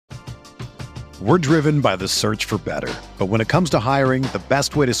We're driven by the search for better. But when it comes to hiring, the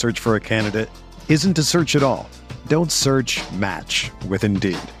best way to search for a candidate isn't to search at all. Don't search, match with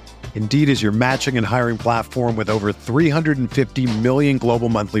Indeed. Indeed is your matching and hiring platform with over 350 million global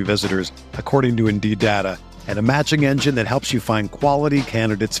monthly visitors, according to Indeed data, and a matching engine that helps you find quality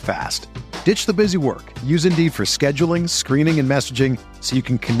candidates fast. Ditch the busy work. Use Indeed for scheduling, screening, and messaging so you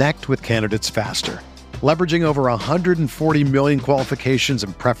can connect with candidates faster. Leveraging over 140 million qualifications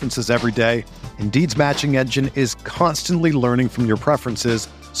and preferences every day, Indeed's matching engine is constantly learning from your preferences,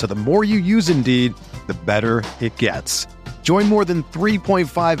 so the more you use Indeed, the better it gets. Join more than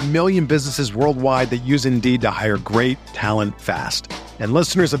 3.5 million businesses worldwide that use Indeed to hire great talent fast. And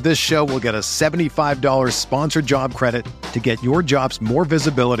listeners of this show will get a $75 sponsored job credit to get your jobs more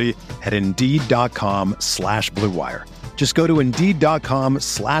visibility at Indeed.com/Blue Wire. Just go to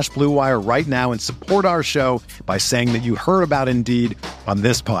Indeed.com/Blue Wire right now and support our show by saying that you heard about Indeed on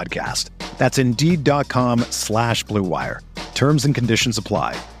this podcast. That's Indeed.com/Blue Wire. Terms and conditions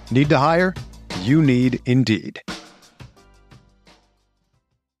apply. Need to hire? You need Indeed.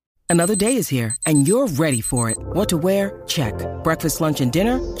 Another day is here, and you're ready for it. What to wear? Check. Breakfast, lunch, and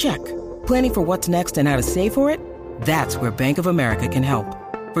dinner? Check. Planning for what's next and how to save for it? That's where Bank of America can help.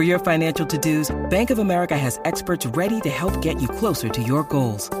 For your financial to-dos, Bank of America has experts ready to help get you closer to your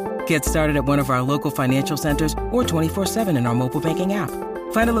goals. Get started at one of our local financial centers or 24/7 in our mobile banking app.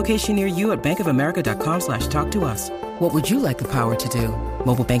 Find a location near you at bankofamerica.com/talktous. What would you like the power to do?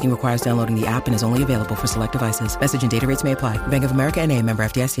 Mobile banking requires downloading the app and is only available for select devices. Message and data rates may apply. Bank of America N.A., member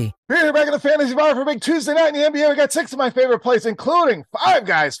FDIC. We're here back in the Fantasy Bar for a big Tuesday night in the NBA. We got 6 of my favorite plays, including 5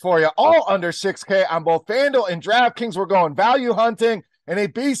 guys for you, all under 6K on both FanDuel and DraftKings. We're going value hunting and a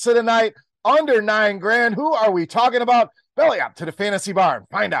beast of the night under $9,000. Who are we talking about? Belly up to the Fantasy Bar and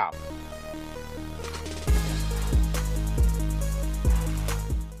find out.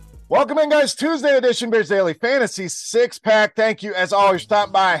 Welcome in, guys. Tuesday edition, Bears Daily Fantasy 6-pack. Thank you, as always, for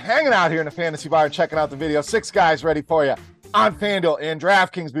stopping by, hanging out here in the Fantasy Bar, checking out the video. 6 guys ready for you on FanDuel and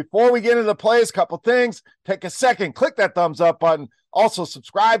DraftKings. Before we get into the plays, couple things. Take a second, click that thumbs up button. Also,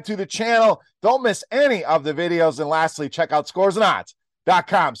 subscribe to the channel. Don't miss any of the videos. And lastly, check out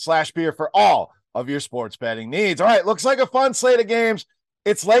scoresandodds.com/beer for all of your sports betting needs. All right, looks like a fun slate of games.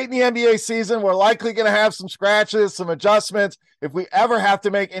 It's late in the NBA season. We're likely going to have some scratches, some adjustments. If we ever have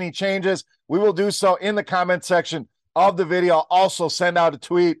to make any changes, we will do so in the comment section of the video. I'll also send out a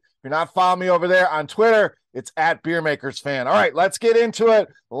tweet. If you're not following me over there on Twitter, it's at BeerMakersFan. All right, let's get into it.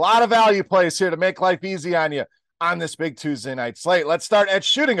 A lot of value plays here to make life easy on you on this big Tuesday night slate. Let's start at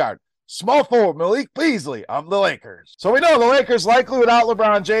shooting guard. Small forward, Malik Beasley of the Lakers. So we know the Lakers likely without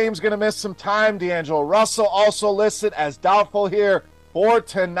LeBron James going to miss some time. D'Angelo Russell also listed as doubtful here for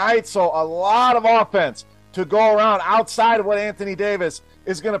tonight. So a lot of offense to go around outside of what Anthony Davis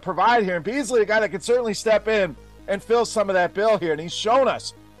is going to provide here. And Beasley, a guy that can certainly step in and fill some of that bill here. And he's shown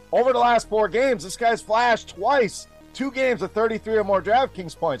us over the last 4 games, this guy's flashed twice, 2 games of 33 or more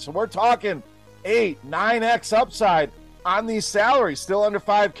DraftKings points. So we're talking 8, 9x upside on these salaries, still under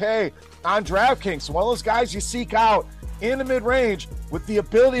 5K on DraftKings. So one of those guys you seek out in the mid-range with the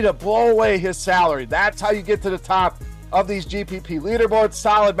ability to blow away his salary. That's how you get to the top of these GPP leaderboards.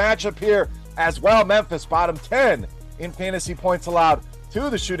 Solid matchup here as well. Memphis, bottom 10 in fantasy points allowed to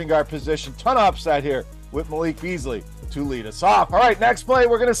the shooting guard position. Ton of upside here with Malik Beasley to lead us off. All right, next play,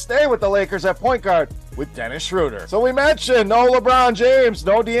 we're going to stay with the Lakers at point guard with Dennis Schroeder. So we mentioned no LeBron James,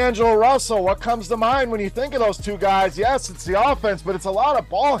 no D'Angelo Russell. What comes to mind when you think of those 2 guys? Yes, it's the offense, but it's a lot of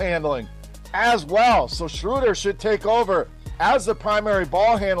ball handling as well. So Schroeder should take over as the primary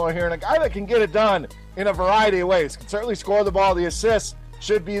ball handler here, and a guy that can get it done in a variety of ways. Can certainly score the ball. The assists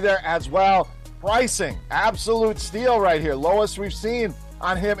should be there as well. Pricing, absolute steal right here. Lowest we've seen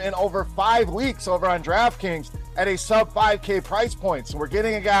on him in over 5 weeks over on DraftKings at a sub 5K price point. So we're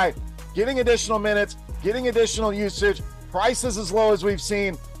getting a guy getting additional minutes, getting additional usage, prices as low as we've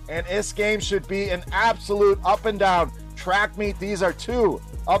seen, and this game should be an absolute up and down track meet. These are 2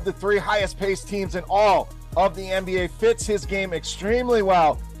 of the 3 highest paced teams in all of the NBA. Fits his game extremely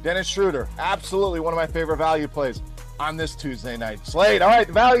well. Dennis Schroeder, absolutely one of my favorite value plays on this Tuesday night slate. All right,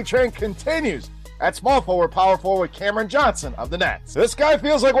 the value train continues at small forward, power forward, Cameron Johnson of the Nets. This guy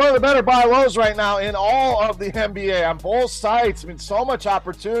feels like one of the better buy lows right now in all of the NBA on both sides. I mean, so much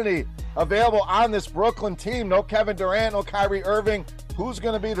opportunity available on this Brooklyn team. No Kevin Durant, no Kyrie Irving. Who's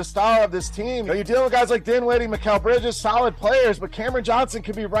going to be the star of this team? You're dealing with guys like Dinwiddie, Mikal Bridges, solid players, but Cameron Johnson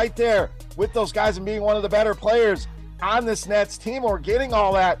could be right there with those guys and being one of the better players on this Nets team. We're getting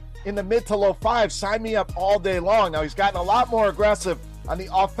all that in the mid to low 5s. Sign me up all day long. Now, he's gotten a lot more aggressive on the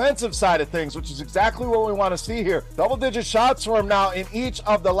offensive side of things, which is exactly what we want to see here. Double-digit shots for him now in each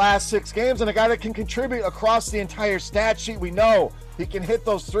of the last 6 games, and a guy that can contribute across the entire stat sheet. We know he can hit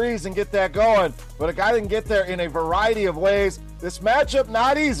those threes and get that going, but a guy that can get there in a variety of ways. This matchup,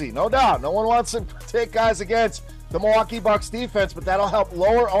 not easy, no doubt. No one wants to take guys against the Milwaukee Bucks defense, but that'll help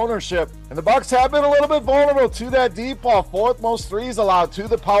lower ownership. And the Bucks have been a little bit vulnerable to that deep ball. 4th most threes allowed to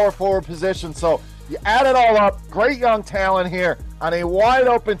the power forward position. So you add it all up, great young talent here on a wide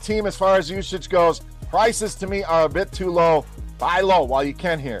open team as far as usage goes. Prices to me are a bit too low. Buy low while you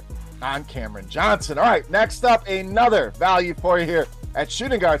can here on Cameron Johnson. All right, next up, another value for you here at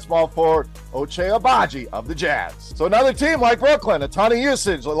shooting guard, small forward, Ochai Agbaji of the Jazz. So another team like Brooklyn, a ton of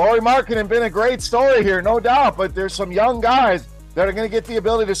usage. Lauri Markkanen been a great story here, no doubt, but there's some young guys that are going to get the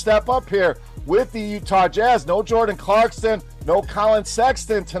ability to step up here with the Utah Jazz. No Jordan Clarkson, no Colin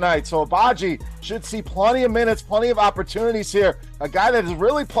Sexton tonight. So Agbaji should see plenty of minutes, plenty of opportunities here. A guy that has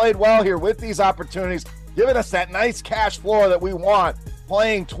really played well here with these opportunities, giving us that nice cash floor that we want,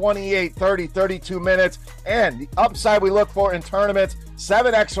 playing 28, 30, 32 minutes. And the upside we look for in tournaments,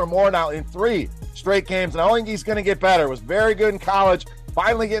 7x or more now in 3 straight games. And I think he's going to get better. Was very good in college.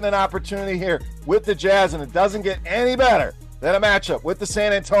 Finally getting an opportunity here with the Jazz, and it doesn't get any better than a matchup with the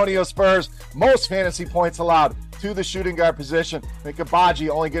San Antonio Spurs. Most fantasy points allowed to the shooting guard position. I think Agbaji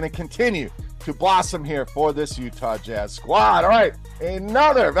only going to continue to blossom here for this Utah Jazz squad. All right,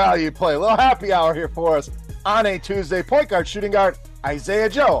 another value play. A little happy hour here for us on a Tuesday. Point guard, shooting guard, Isaiah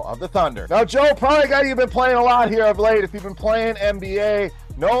Joe of the Thunder. Now, Joe, probably a guy you've been playing a lot here of late. If you've been playing NBA,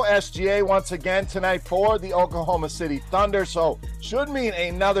 no SGA once again tonight for the Oklahoma City Thunder. So should mean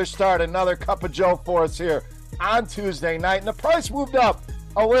another start, another cup of Joe for us here on Tuesday night. And the price moved up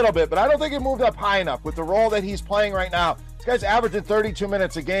a little bit, but I don't think it moved up high enough with the role that he's playing right now. This guy's averaging 32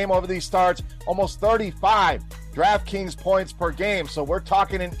 minutes a game over these starts, almost 35 DraftKings points per game. So we're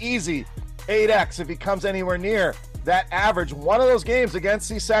talking an easy 8x if he comes anywhere near that average. One of those games against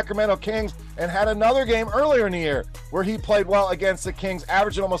the Sacramento Kings, and had another game earlier in the year where he played well against the Kings,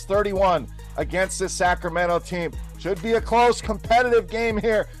 averaging almost 31 against this Sacramento team. Should be a close, competitive game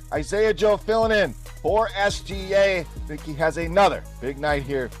here. Isaiah Joe filling in for SGA. I think he has another big night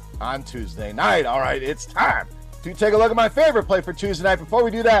here on Tuesday night. All right, it's time to take a look at my favorite play for Tuesday night. Before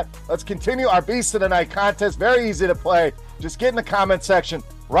we do that, let's continue our Beast of the Night contest. Very easy to play. Just get in the comment section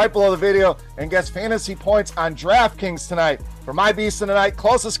right below the video and guess fantasy points on DraftKings tonight. For my Beast of the Night,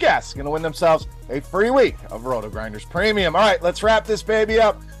 closest guess going to win themselves a free week of RotoGrinders Premium. All right, let's wrap this baby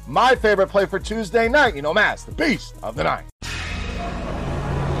up. My favorite play for Tuesday night, you know, Mass, the Beast of the Night.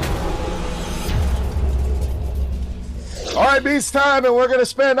 All right, Beast time, and we're going to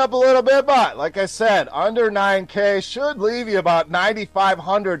spend up a little bit, but like I said, under 9K should leave you about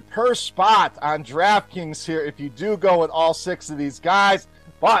 $9,500 per spot on DraftKings here if you do go with all 6 of these guys.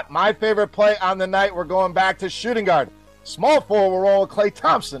 But my favorite play on the night, we're going back to shooting guard. Small forward, we're rolling with Klay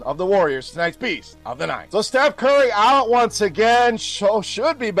Thompson of the Warriors, tonight's Beast of the Night. So Steph Curry out once again,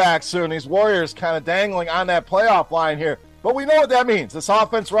 should be back soon. These Warriors kind of dangling on that playoff line here. But we know what that means. This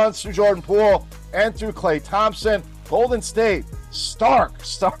offense runs through Jordan Poole and through Klay Thompson. Golden State, stark,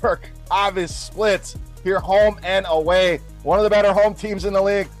 obvious splits here, home and away. One of the better home teams in the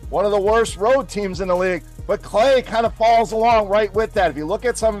league, one of the worst road teams in the league. But Klay kind of falls along right with that. If you look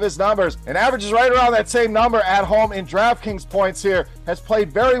at some of his numbers, and averages right around that same number at home in DraftKings points here, has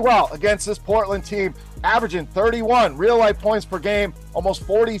played very well against this Portland team, averaging 31 real-life points per game, almost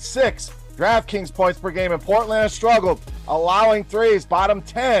 46 DraftKings points per game. And Portland has struggled allowing threes, bottom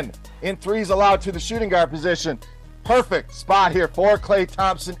 10 in threes allowed to the shooting guard position. Perfect spot here for Klay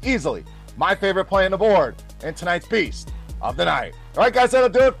Thompson, easily my favorite play on the board and tonight's Beast of the Night. All right, guys, that'll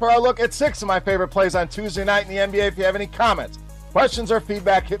do it for our look at 6 of my favorite plays on Tuesday night in the NBA. If you have any comments, questions, or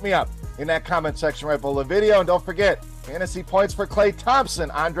feedback, hit me up in that comment section right below the video. And don't forget, fantasy points for Klay Thompson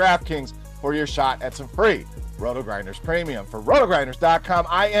on DraftKings for your shot at some free RotoGrinders Premium. For RotoGrinders.com,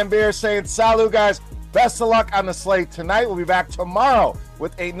 I am Beer saying salut, guys. Best of luck on the slate tonight. We'll be back tomorrow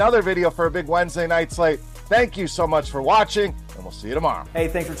with another video for a big Wednesday night slate. Thank you so much for watching, and we'll see you tomorrow. Hey,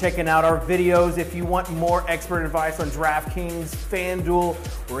 thanks for checking out our videos. If you want more expert advice on DraftKings, FanDuel,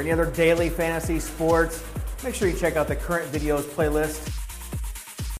 or any other daily fantasy sports, make sure you check out the current videos playlist